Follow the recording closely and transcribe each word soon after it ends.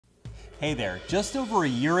Hey there, just over a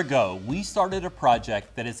year ago, we started a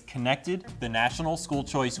project that has connected the National School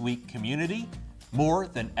Choice Week community more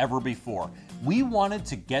than ever before. We wanted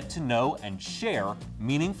to get to know and share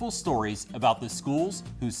meaningful stories about the schools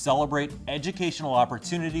who celebrate educational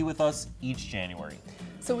opportunity with us each January.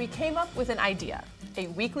 So we came up with an idea, a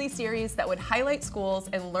weekly series that would highlight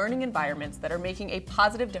schools and learning environments that are making a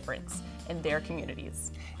positive difference in their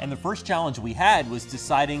communities. And the first challenge we had was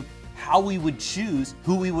deciding how we would choose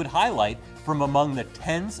who we would highlight from among the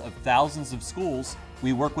tens of thousands of schools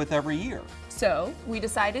we work with every year. So we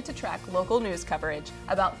decided to track local news coverage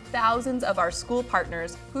about thousands of our school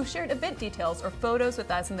partners who shared event details or photos with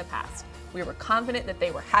us in the past. We were confident that they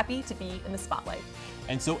were happy to be in the spotlight.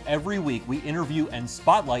 And so every week we interview and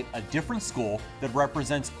spotlight a different school that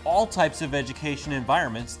represents all types of education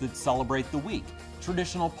environments that celebrate the week.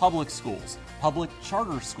 Traditional public schools, public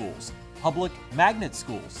charter schools, public magnet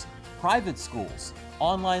schools, private schools,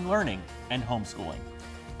 online learning, and homeschooling.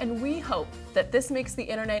 And we hope that this makes the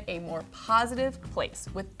internet a more positive place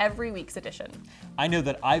with every week's edition. I know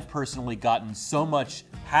that I've personally gotten so much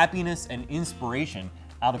happiness and inspiration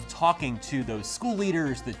out of talking to those school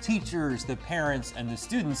leaders, the teachers, the parents, and the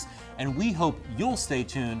students, and we hope you'll stay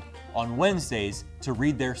tuned on Wednesdays to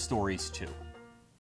read their stories too.